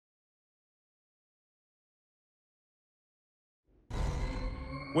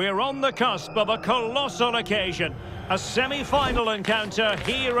We're on the cusp of a colossal occasion, a semi-final encounter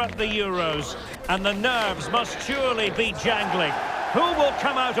here at the Euros, and the nerves must surely be jangling. Who will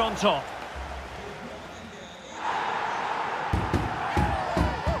come out on top?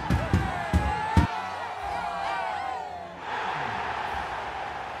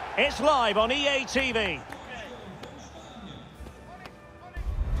 It's live on EA TV.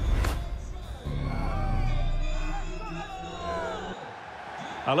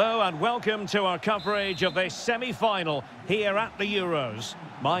 Hello and welcome to our coverage of this semi-final here at the Euros.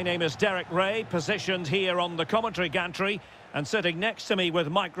 My name is Derek Ray, positioned here on the commentary gantry, and sitting next to me with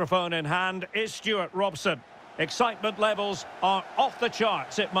microphone in hand is Stuart Robson. Excitement levels are off the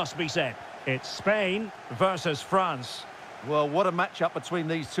charts, it must be said. It's Spain versus France. Well, what a matchup between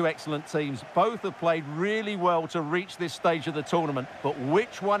these two excellent teams. Both have played really well to reach this stage of the tournament, but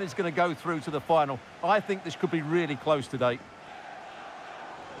which one is going to go through to the final? I think this could be really close today.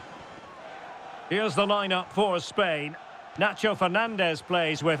 Here's the lineup for Spain. Nacho Fernandez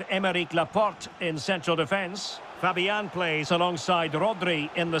plays with Aymeric Laporte in central defence. Fabian plays alongside Rodri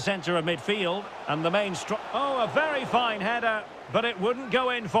in the centre of midfield. And the main a very fine header, but it wouldn't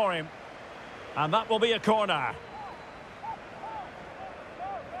go in for him. And that will be a corner.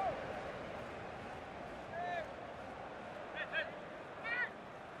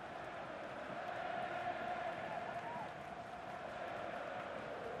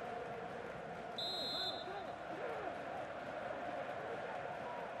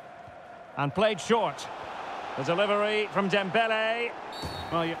 And played short. The delivery from Dembele.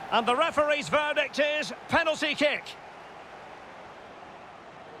 And the referee's verdict is penalty kick.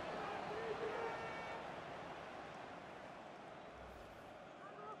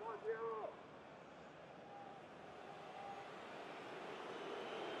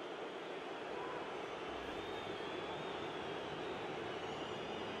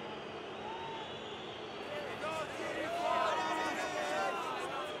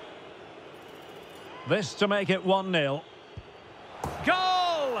 This to make it 1-0.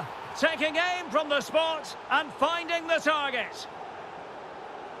 Goal! Taking aim from the spot and finding the target.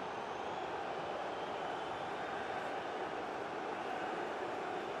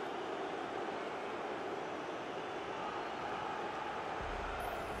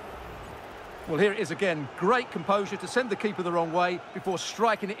 Well, here it is again. Great composure to send the keeper the wrong way before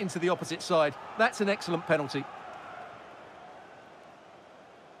striking it into the opposite side. That's an excellent penalty.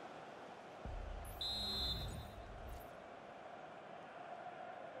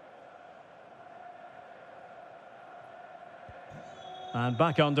 And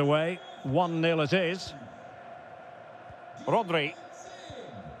back underway, 1-0 it is. Rodri.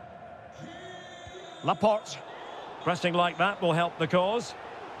 Laporte. Pressing like that will help the cause.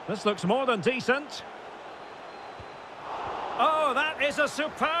 This looks more than decent. Oh, that is a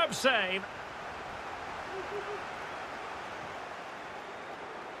superb save.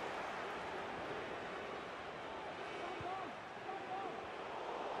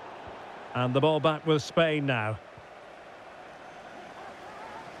 And the ball back with Spain now.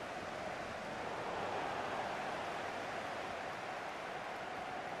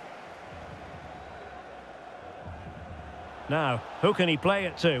 Now, who can he play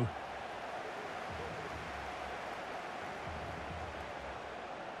it to?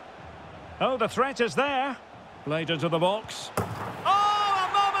 Oh, the threat is there. Played into the box. Oh,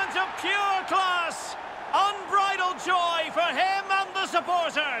 a moment of pure class! Unbridled joy for him and the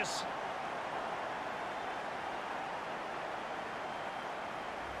supporters!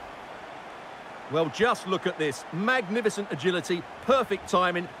 Well, just look at this. Magnificent agility, perfect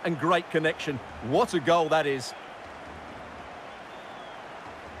timing and great connection. What a goal that is.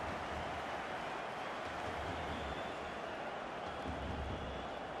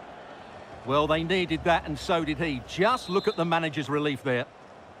 Well, they needed that, and so did he. Just look at the manager's relief there.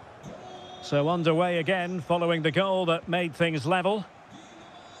 So underway again, following the goal that made things level.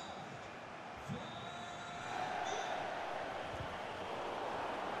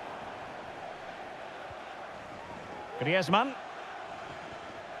 Griezmann.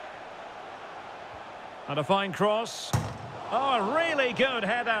 And a fine cross. Oh, a really good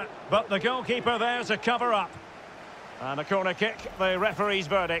header, but the goalkeeper there to cover up. And a corner kick, the referee's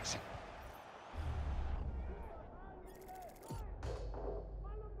verdict.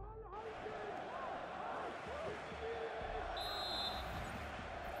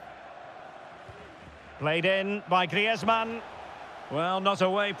 Played in by Griezmann. Well, not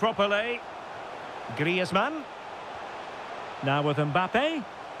away properly. Griezmann. Now with Mbappe.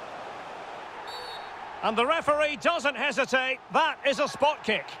 And the referee doesn't hesitate. That is a spot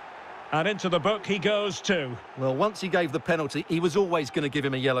kick. And into the book he goes too. Well, once he gave the penalty, he was always going to give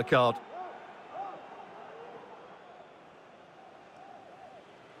him a yellow card.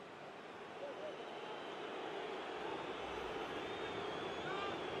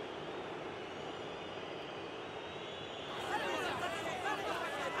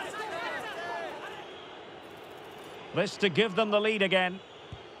 This to give them the lead again.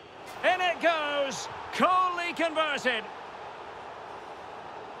 In it goes! Coolly converted.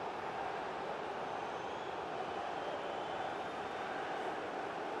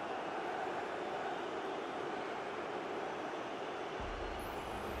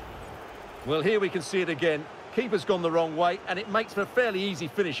 Well, here we can see it again. Keeper's gone the wrong way, and it makes for a fairly easy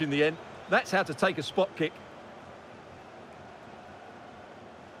finish in the end. That's how to take a spot kick.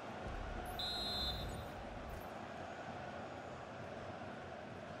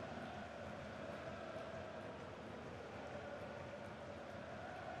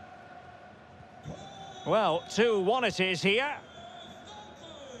 Well, 2-1 it is here.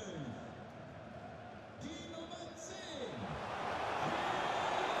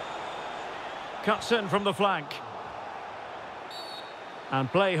 Cuts in from the flank.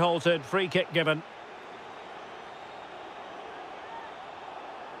 And play halted, free kick given.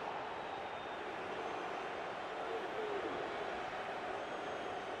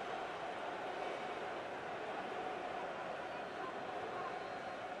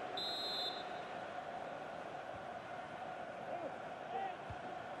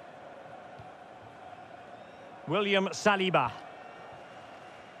 William Saliba.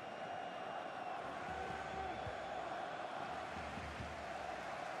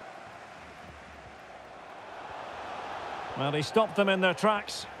 Well, he stopped them in their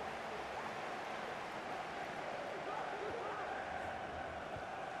tracks.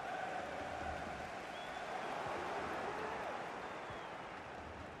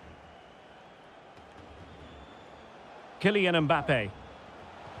 Kylian Mbappe.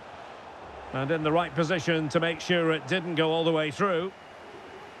 And in the right position to make sure it didn't go all the way through.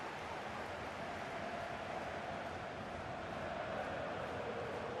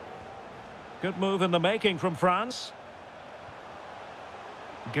 Good move in the making from France.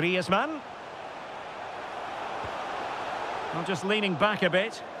 Griezmann. Well, just leaning back a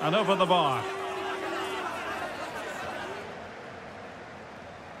bit and over the bar.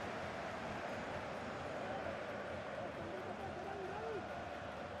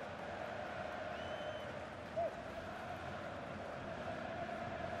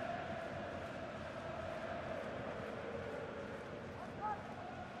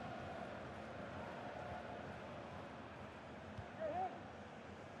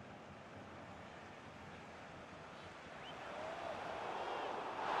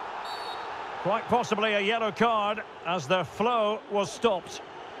 Quite possibly a yellow card as their flow was stopped.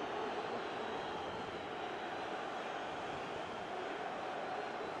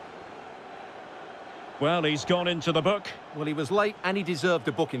 Well, he's gone into the book. Well, he was late and he deserved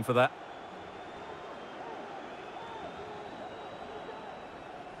a booking for that.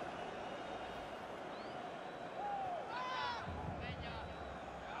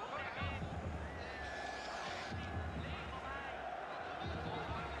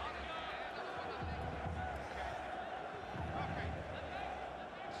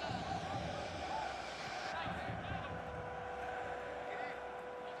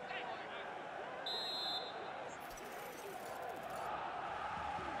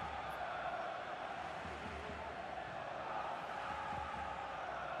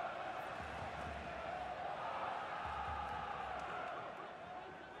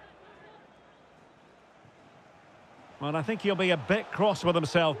 Well, I think he'll be a bit cross with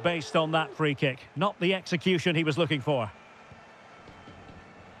himself based on that free kick. Not the execution he was looking for.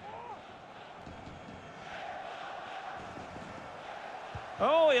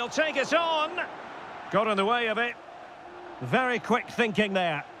 Oh, he'll take it on. Got in the way of it. Very quick thinking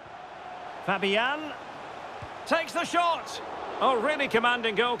there. Fabian takes the shot. Oh, really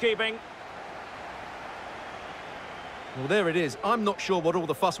commanding goalkeeping. Well, there it is. I'm not sure what all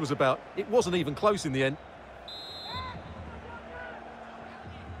the fuss was about. It wasn't even close in the end.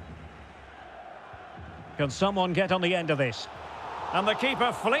 Can someone get on the end of this? And the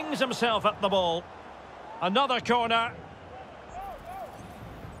keeper flings himself at the ball. Another corner.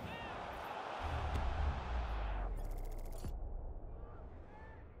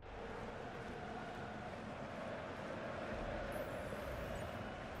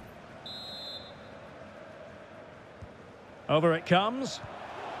 Over it comes.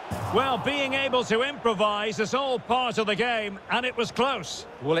 Well, being able to improvise is all part of the game, and it was close.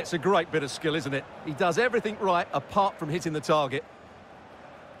 Well, it's a great bit of skill, isn't it? He does everything right apart from hitting the target.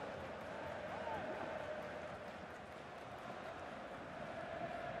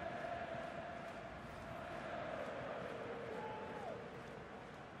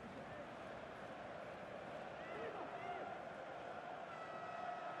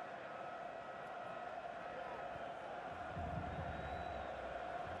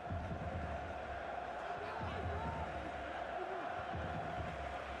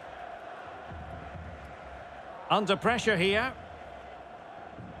 Under pressure here.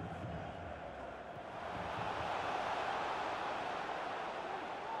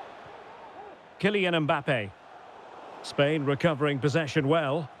 Kylian Mbappe. Spain recovering possession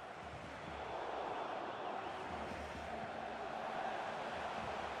well.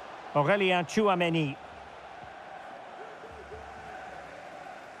 Aurélien Tchouameni.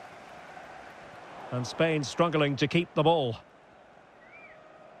 And Spain struggling to keep the ball.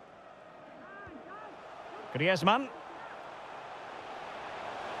 Griezmann.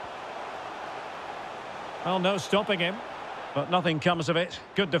 Well, no stopping him, but nothing comes of it.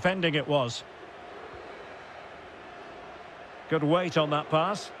 Good defending it was. Good weight on that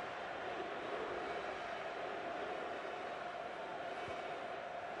pass.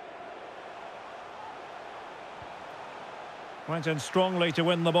 Went in strongly to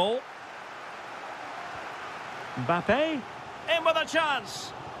win the ball. Mbappe, in with a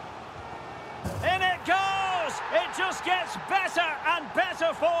chance. In it goes! It just gets better and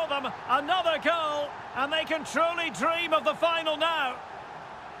better for them. Another goal, and they can truly dream of the final now.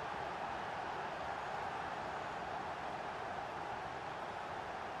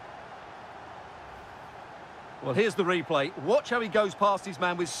 Well, here's the replay. Watch how he goes past his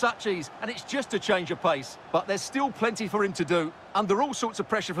man with such ease, and it's just a change of pace. But there's still plenty for him to do. Under all sorts of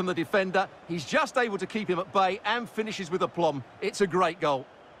pressure from the defender, he's just able to keep him at bay and finishes with aplomb. It's a great goal.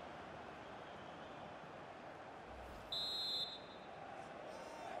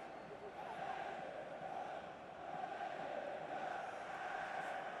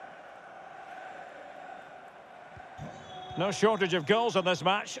 No shortage of goals in this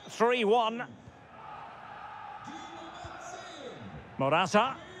match. 3-1.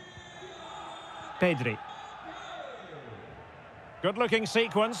 Morata. Pedri. Good-looking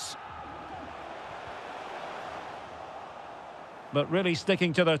sequence. But really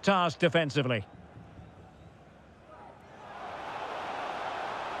sticking to their task defensively.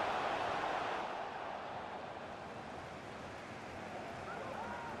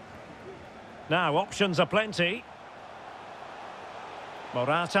 Now, options are plenty.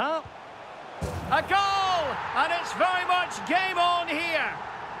 Morata. A goal! And it's very much game on here.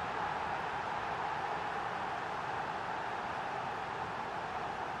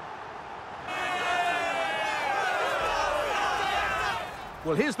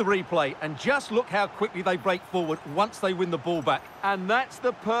 Well, here's the replay, and just look how quickly they break forward once they win the ball back. And that's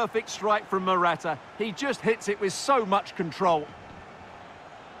the perfect strike from Morata. He just hits it with so much control.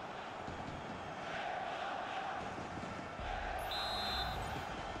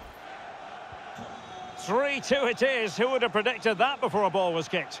 Three-two it is. Who would have predicted that before a ball was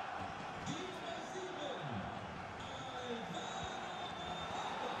kicked?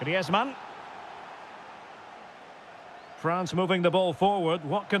 Griezmann. France moving the ball forward.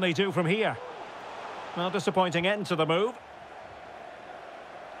 What can they do from here? Well, disappointing end to the move.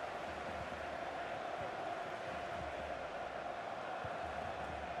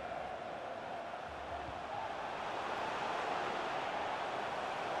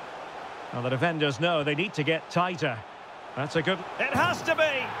 Well, the defenders know they need to get tighter. That's a good... It has to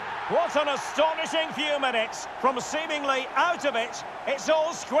be! What an astonishing few minutes. From seemingly out of it, it's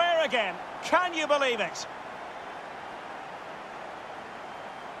all square again. Can you believe it?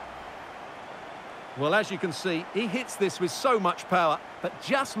 Well, as you can see, he hits this with so much power, but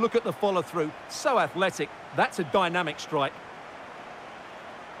just look at the follow-through. So athletic. That's a dynamic strike.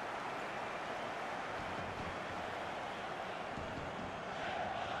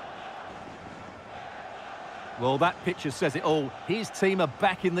 Well, that picture says it all. His team are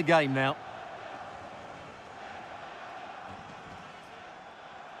back in the game now.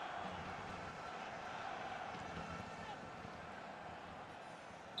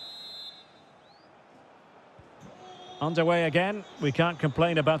 Underway again. We can't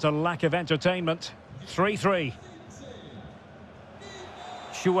complain about a lack of entertainment. 3-3.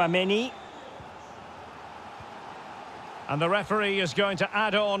 Tchouameni. And the referee is going to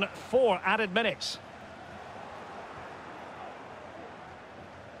add on 4 added minutes.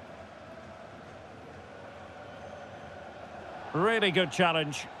 Really good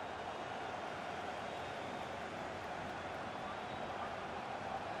challenge.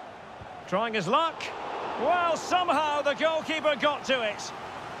 Trying his luck. Well, somehow the goalkeeper got to it.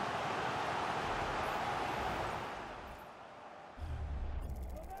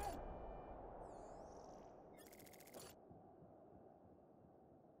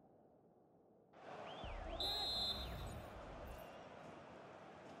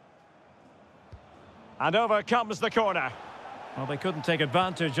 And over comes the corner. Well, they couldn't take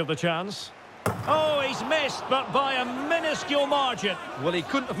advantage of the chance. Oh, he's missed, but by a minuscule margin. Well, he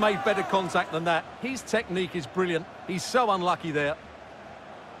couldn't have made better contact than that. His technique is brilliant. He's so unlucky there.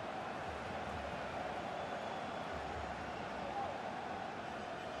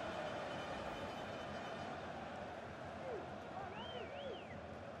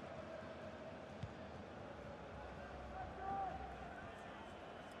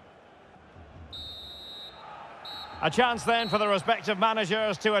 A chance then for the respective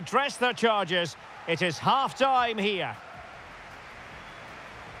managers to address their charges. It is half-time here.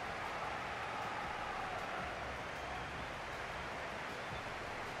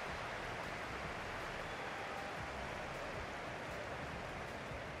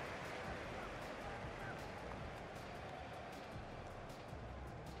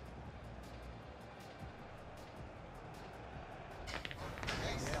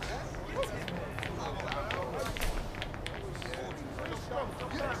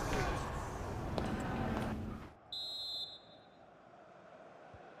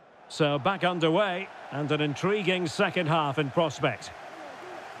 So back underway, and an intriguing second half in prospect.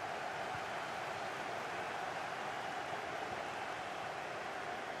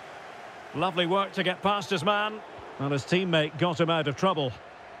 Lovely work to get past his man, and his teammate got him out of trouble.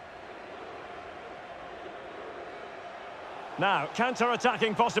 Now,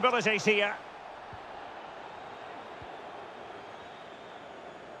 counter-attacking possibilities here.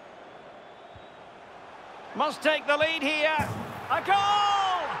 Must take the lead here. A goal!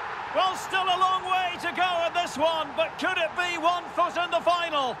 Well, still a long way to go in this one, but could it be 1 foot in the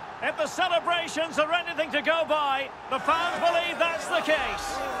final? If the celebrations are anything to go by, the fans believe that's the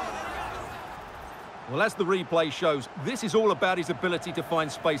case. Well, as the replay shows, this is all about his ability to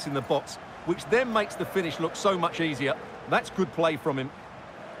find space in the box, which then makes the finish look so much easier. That's good play from him.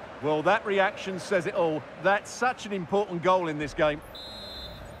 Well, that reaction says it all. That's such an important goal in this game.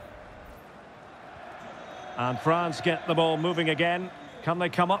 And France get the ball moving again. Can they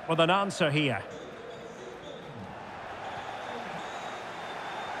come up with an answer here?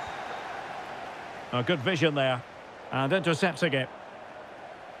 A good vision there. And intercepting it.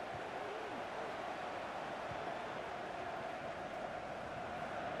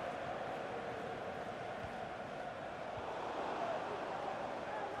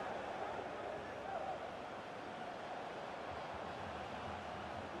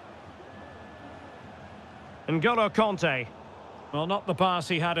 N'Golo Kanté. Well, not the pass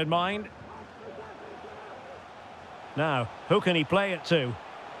he had in mind. Now, who can he play it to?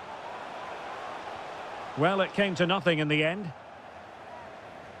 Well, it came to nothing in the end.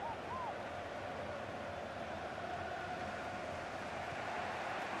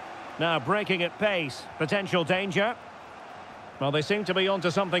 Now, breaking at pace. Potential danger. Well, they seem to be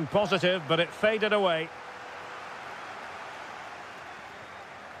onto something positive, but it faded away.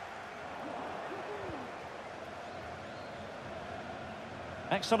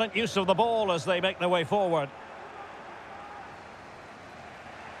 Excellent use of the ball as they make their way forward.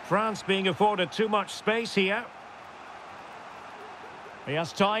 France being afforded too much space here. He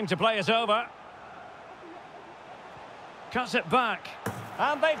has time to play it over. Cuts it back.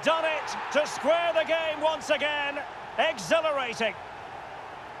 And they've done it to square the game once again. Exhilarating.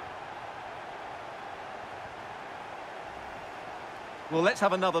 Well, let's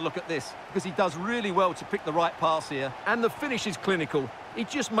have another look at this, because he does really well to pick the right pass here. And the finish is clinical. He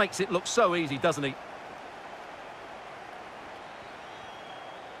just makes it look so easy, doesn't he?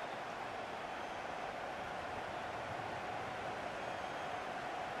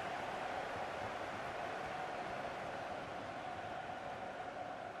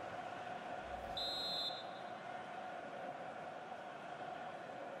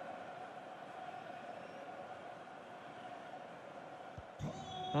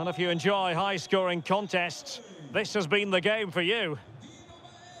 And if you enjoy high-scoring contests, this has been the game for you.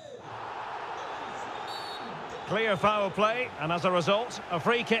 Clear foul play, and as a result, a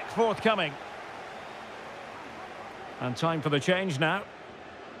free kick forthcoming. And time for the change now.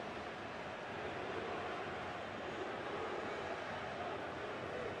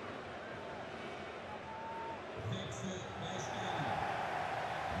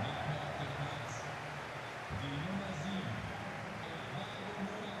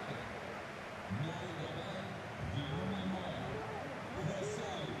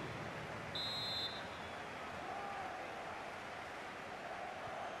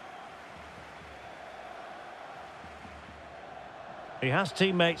 He has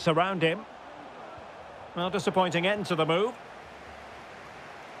teammates around him. Well, disappointing end to the move.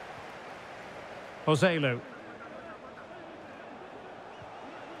 Joselu.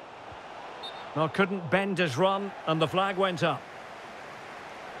 Well, couldn't bend his run, and the flag went up.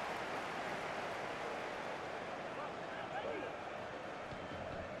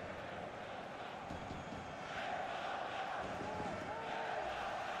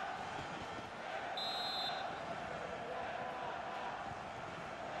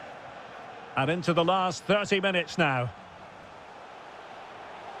 And into the last 30 minutes now.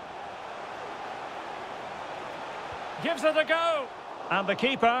 Gives it a go. And the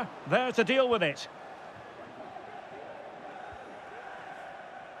keeper there to deal with it.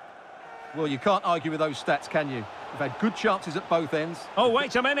 Well, you can't argue with those stats, can you? You've had good chances at both ends. Oh,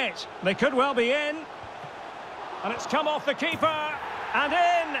 wait a minute. They could well be in. And it's come off the keeper. And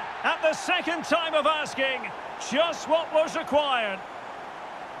in at the second time of asking. Just what was required.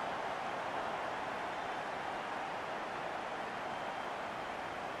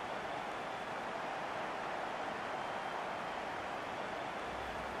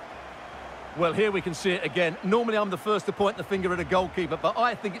 Well, here we can see it again. Normally I'm the first to point the finger at a goalkeeper, but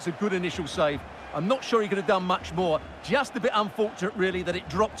I think it's a good initial save. I'm not sure he could have done much more. Just a bit unfortunate, really, that it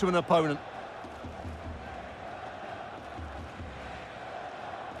dropped to an opponent.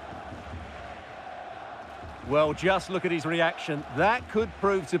 Well, just look at his reaction. That could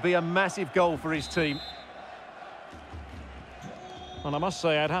prove to be a massive goal for his team. Well, I must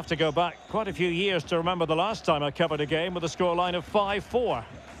say I'd have to go back quite a few years to remember the last time I covered a game with a scoreline of 5-4.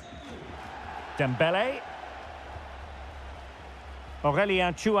 Dembele.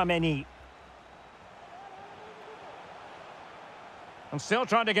 Aurélien Tchouameni. And still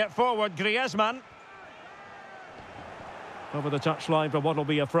trying to get forward, Griezmann. Over the touchline for what will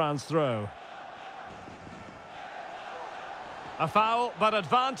be a France throw. A foul, but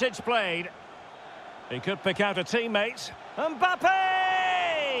advantage played. He could pick out a teammate.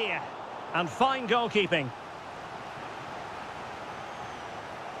 Mbappe! And fine goalkeeping.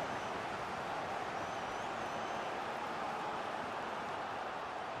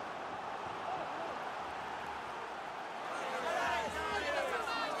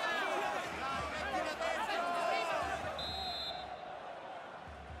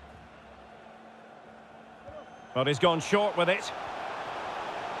 But he's gone short with it.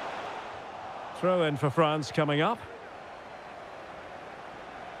 Throw in for France coming up.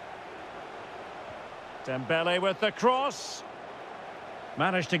 Dembele with the cross.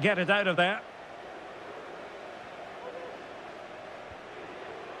 Managed to get it out of there.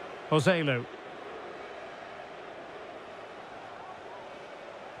 Joselu.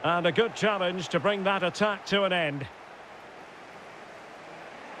 And a good challenge to bring that attack to an end.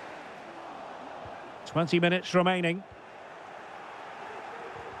 20 minutes remaining.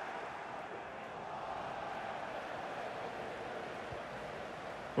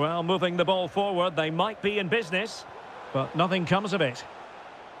 Well, moving the ball forward, they might be in business, but nothing comes of it.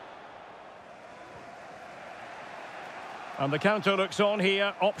 And the counter looks on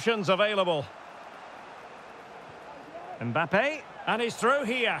here, options available. Mbappe, and he's through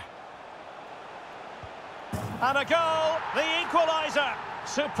here. And a goal, the equaliser.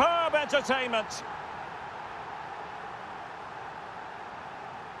 Superb entertainment.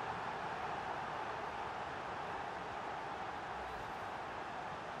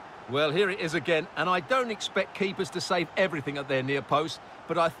 Well, here it is again, and I don't expect keepers to save everything at their near post,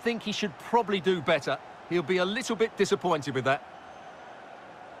 but I think he should probably do better. He'll be a little bit disappointed with that.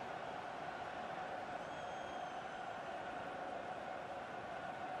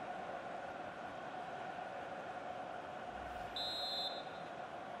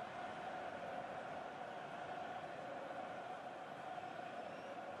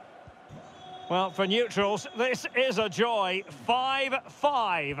 Well, for neutrals, this is a joy.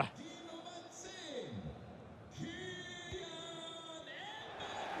 5-5.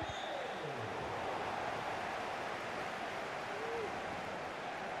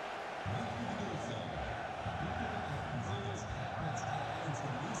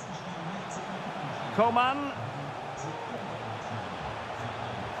 Coman.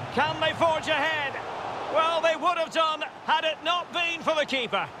 Can they forge ahead? Well, they would have done had it not been for the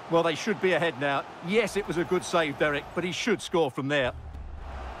keeper. Well, they should be ahead now. Yes, it was a good save, Derek, but he should score from there.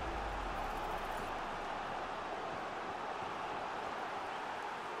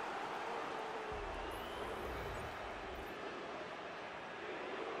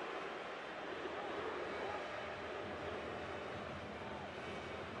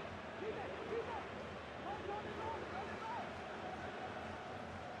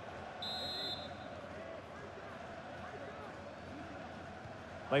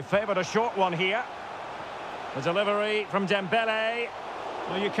 They favoured a short one here. The delivery from Dembele.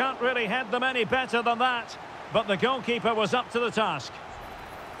 Well, you can't really head them any better than that. But the goalkeeper was up to the task.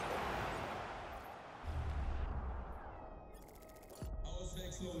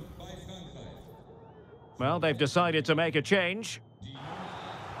 Well, they've decided to make a change.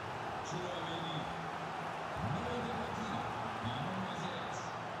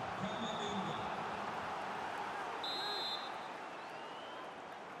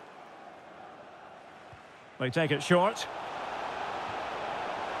 They take it short.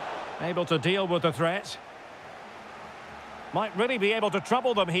 Able to deal with the threat. Might really be able to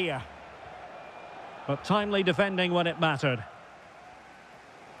trouble them here. But timely defending when it mattered.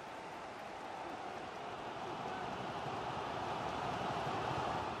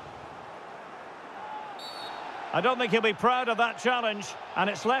 I don't think he'll be proud of that challenge. And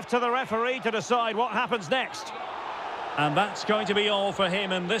it's left to the referee to decide what happens next. And that's going to be all for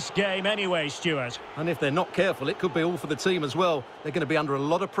him in this game anyway, Stuart. And if they're not careful, it could be all for the team as well. They're going to be under a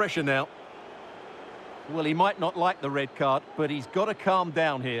lot of pressure now. Well, he might not like the red card, but he's got to calm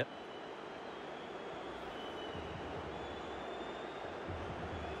down here.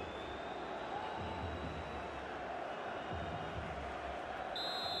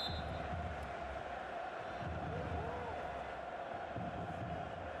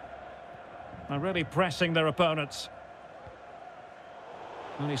 They're really pressing their opponents.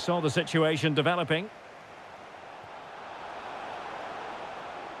 And he saw the situation developing.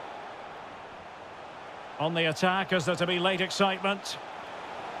 On the attack, is there to be late excitement?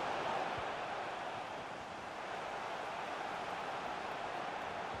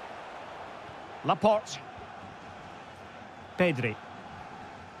 Laporte. Pedri.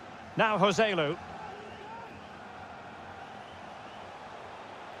 Now Joselu.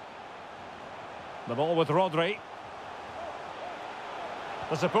 The ball with Rodri.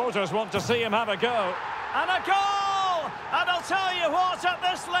 The supporters want to see him have a go. And a goal! And I'll tell you what, at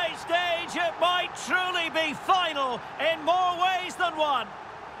this late stage, it might truly be final in more ways than one.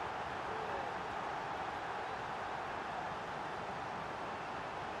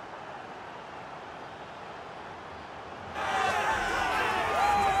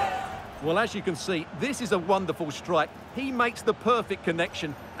 Well, as you can see, this is a wonderful strike. He makes the perfect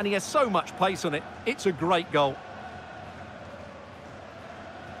connection, and he has so much pace on it. It's a great goal.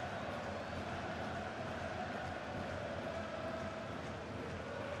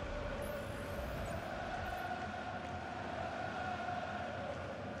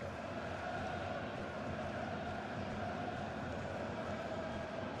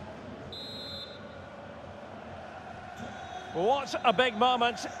 What a big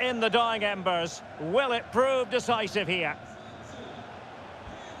moment in the dying embers. Will it prove decisive here?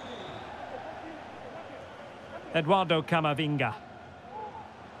 Eduardo Camavinga.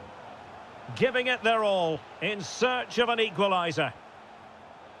 Giving it their all in search of an equaliser.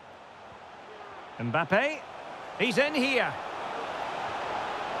 Mbappe. He's in here.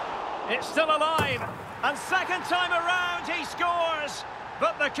 It's still alive. And second time around he scores.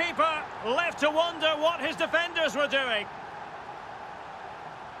 But the keeper left to wonder what his defenders were doing.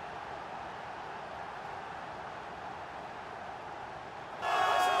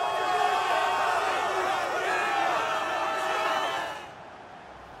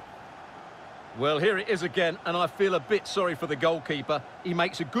 Well, here it is again, and I feel a bit sorry for the goalkeeper. He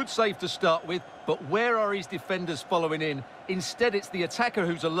makes a good save to start with, but where are his defenders following in? Instead, it's the attacker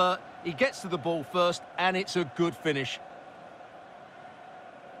who's alert. He gets to the ball first, and it's a good finish.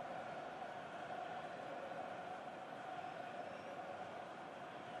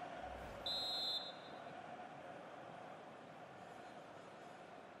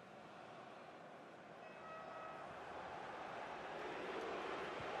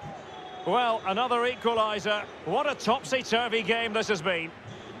 Well, another equaliser. What a topsy-turvy game this has been.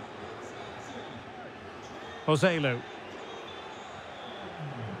 Joselu.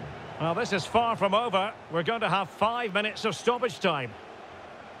 Well, this is far from over. We're going to have 5 minutes of stoppage time.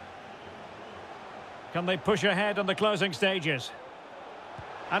 Can they push ahead in the closing stages?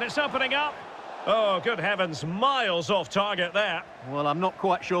 And it's opening up. Oh, good heavens, miles off target there. Well, I'm not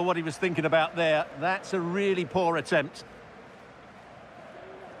quite sure what he was thinking about there. That's a really poor attempt.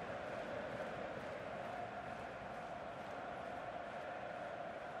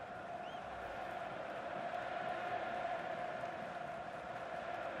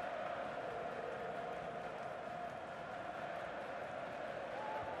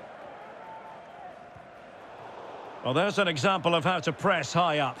 Well, there's an example of how to press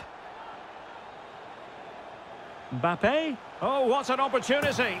high up. Mbappe. Oh, what an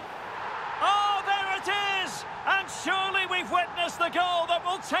opportunity. Oh, there it is! And surely we've witnessed the goal that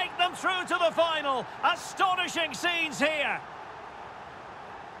will take them through to the final. Astonishing scenes here.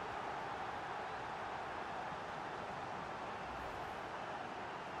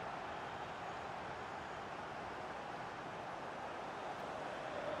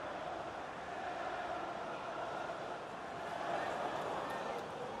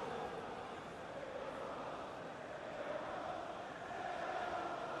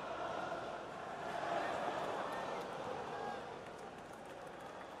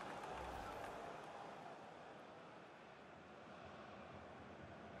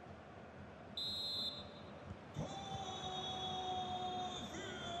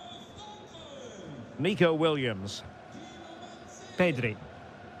 Nico Williams. Pedri.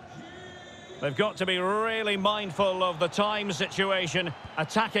 They've got to be really mindful of the time situation,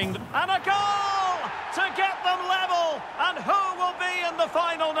 attacking, and a goal to get them level. And who will be in the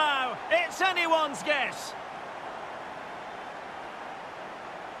final now? It's anyone's guess.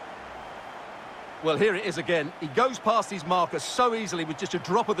 Well, here it is again. He goes past his marker so easily with just a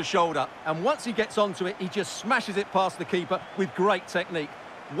drop of the shoulder. And once he gets onto it, he just smashes it past the keeper with great technique.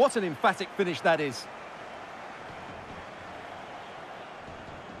 What an emphatic finish that is.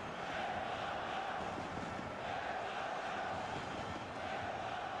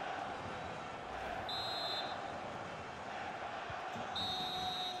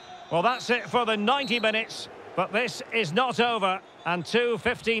 Well, that's it for the 90 minutes, but this is not over, and two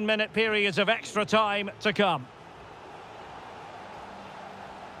 15-minute periods of extra time to come.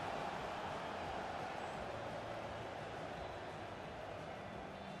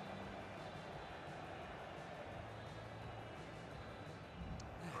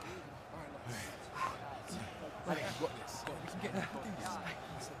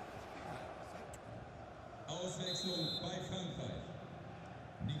 Auswechslung bei Frankreich.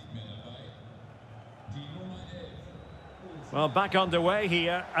 Nicht mehr dabei. Die Nummer 11. Well, back underway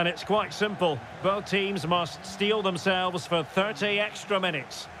here, and it's quite simple. Both teams must steel themselves for 30 extra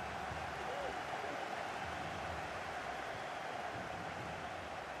minutes.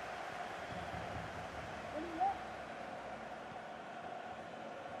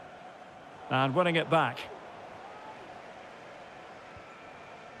 And winning it back.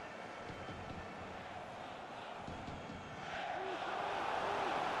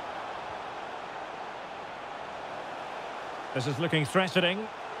 This is looking threatening.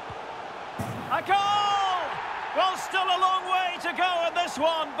 A goal! Well, still a long way to go in this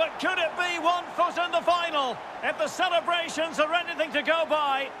one, but could it be 1 foot in the final? If the celebrations are anything to go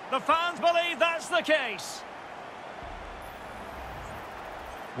by, the fans believe that's the case.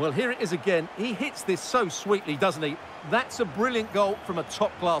 Well, here it is again. He hits this so sweetly, doesn't he? That's a brilliant goal from a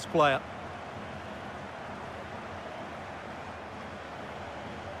top-class player.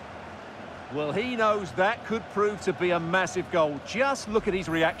 Well, he knows that could prove to be a massive goal. Just look at his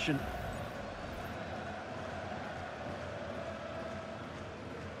reaction.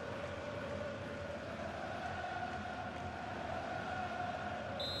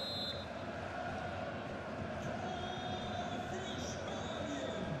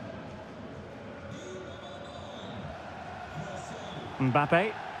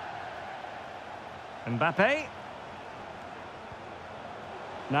 Mbappe. Mbappe.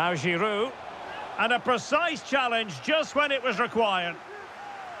 Now Giroud. And a precise challenge just when it was required.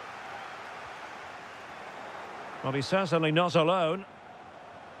 Well, he's certainly not alone.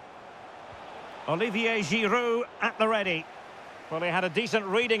 Olivier Giroud at the ready. Well, he had a decent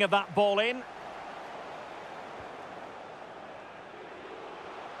reading of that ball in.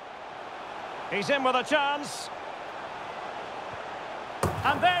 He's in with a chance.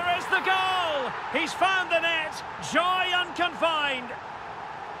 And there is the goal! He's found the net. Joy unconfined.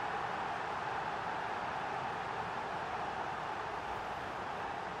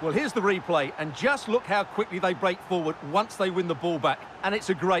 Well, here's the replay, and just look how quickly they break forward once they win the ball back. And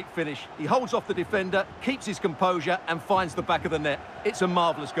it's a great finish. He holds off the defender, keeps his composure, and finds the back of the net. It's a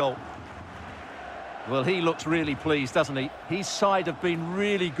marvellous goal. Well, he looks really pleased, doesn't he? His side have been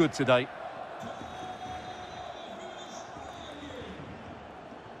really good today.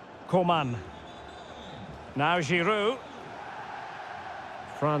 Coman. Now Giroud.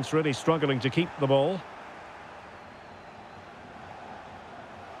 France really struggling to keep the ball.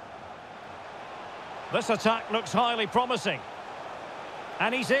 This attack looks highly promising.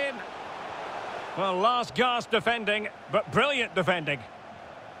 And he's in. Well, last gasp defending, but brilliant defending.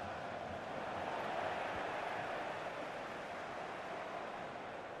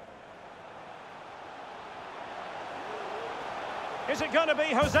 Is it going to be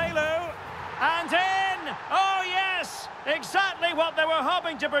Joselu? And in! Oh, yes! Exactly what they were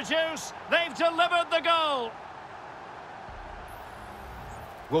hoping to produce. They've delivered the goal.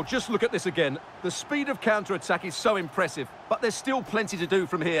 Well, just look at this again. The speed of counter-attack is so impressive, but there's still plenty to do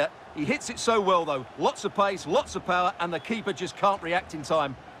from here. He hits it so well, though. Lots of pace, lots of power, and the keeper just can't react in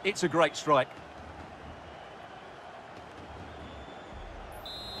time. It's a great strike.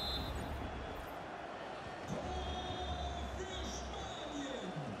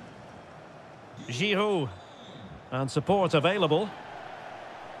 Giroud. And support available.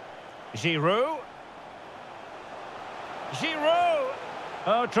 Giroud. Giroud!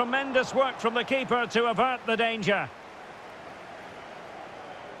 Oh, tremendous work from the keeper to avert the danger.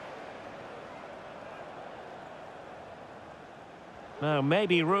 Now,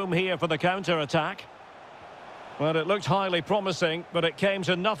 maybe room here for the counter-attack. Well, it looked highly promising, but it came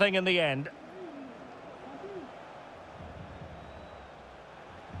to nothing in the end.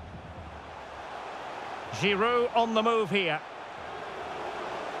 Giroud on the move here.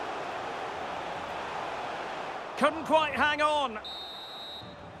 Couldn't quite hang on.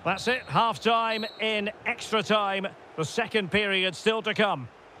 That's it, half-time in extra time. The second period still to come.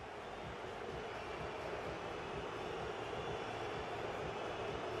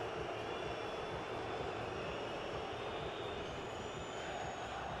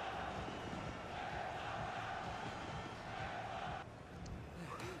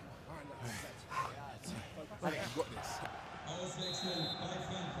 Auswechslung bei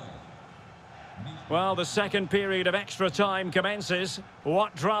Frankreich. Well, the second period of extra time commences.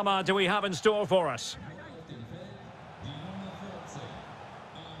 What drama do we have in store for us? Auf dem Feld die Nummer 14,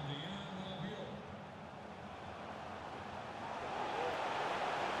 Adrien Rabiot.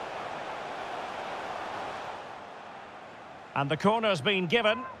 And the corner's been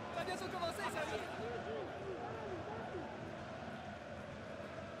given.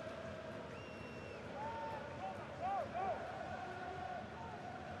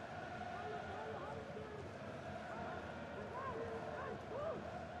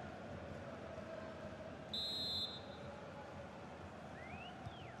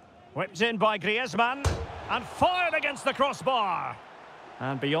 Whipped in by Griezmann and fired against the crossbar.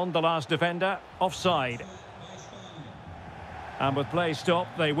 And beyond the last defender, offside. And with play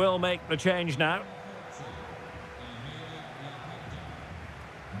stopped, they will make the change now.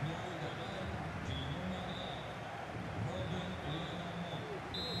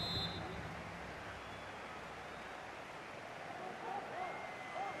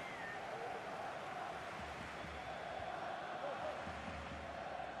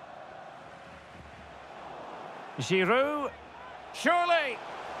 Giroud, surely!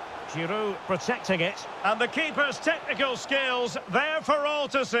 Giroud protecting it, and the keeper's technical skills there for all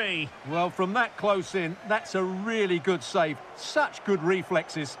to see. Well, from that close in, that's a really good save. Such good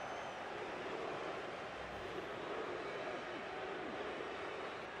reflexes.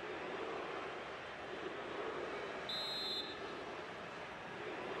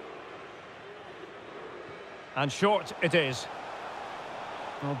 And short it is.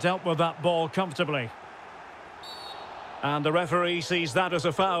 Well, dealt with that ball comfortably. And the referee sees that as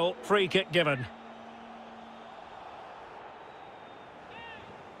a foul. Free kick given.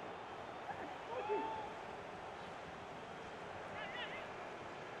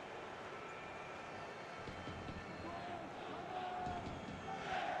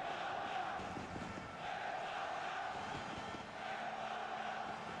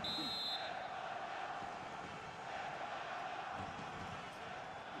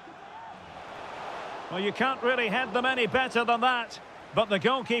 Well, you can't really head them any better than that. But the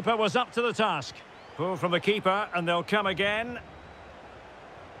goalkeeper was up to the task. Pull from the keeper, and they'll come again.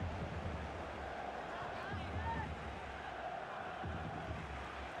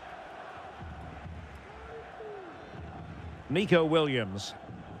 Nico Williams.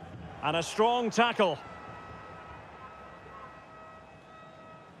 And a strong tackle.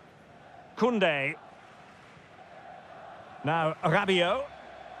 Koundé. Now Rabiot.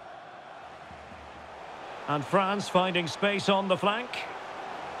 And France finding space on the flank.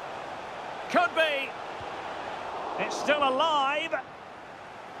 Could be. It's still alive.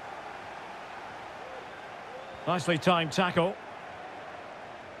 Nicely timed tackle.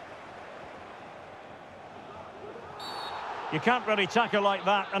 You can't really tackle like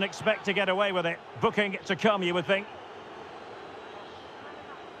that and expect to get away with it. Booking to come, you would think.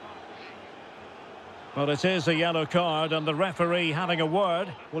 Well, it is a yellow card and the referee having a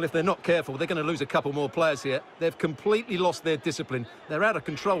word. Well, if they're not careful, they're going to lose a couple more players here. They've completely lost their discipline. They're out of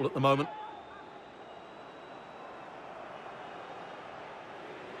control at the moment.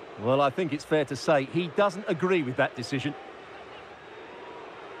 Well, I think it's fair to say he doesn't agree with that decision.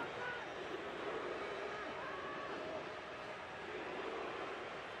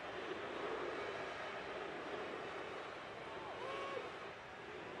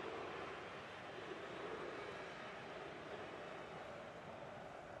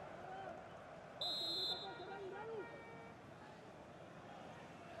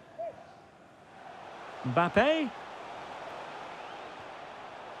 Mbappe.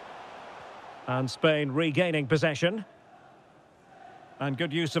 And Spain regaining possession. And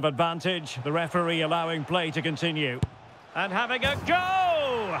good use of advantage. The referee allowing play to continue. And having a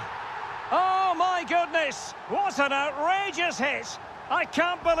go! Oh, my goodness! What an outrageous hit! I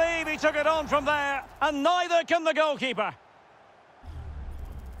can't believe he took it on from there. And neither can the goalkeeper.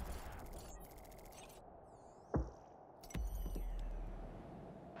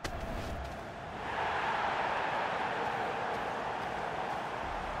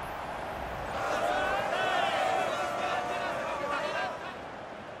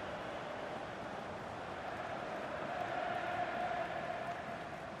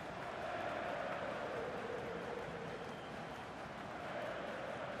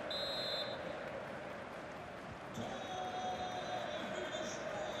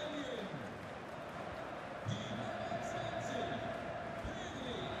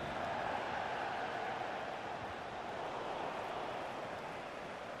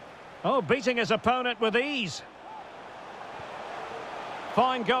 Oh, beating his opponent with ease.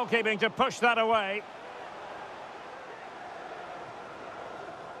 Fine goalkeeping to push that away.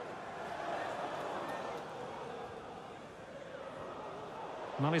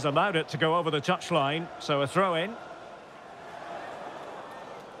 Well, he's allowed it to go over the touchline, so a throw-in.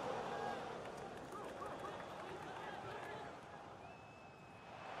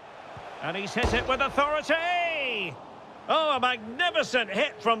 And he's hit it with authority! Oh, a magnificent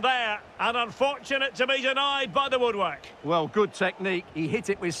hit from there, and unfortunate to be denied by the woodwork. Well, good technique. He hit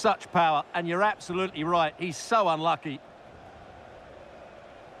it with such power, and you're absolutely right. He's so unlucky.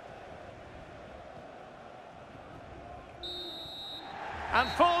 And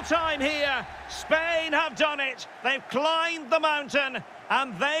full time here. Spain have done it. They've climbed the mountain,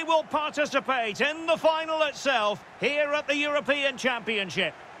 and they will participate in the final itself here at the European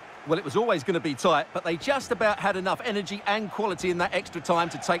Championship. Well, it was always going to be tight, but they just about had enough energy and quality in that extra time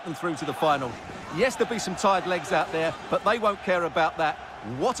to take them through to the final. Yes, there'll be some tired legs out there, but they won't care about that.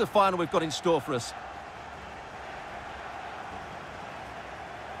 What a final we've got in store for us.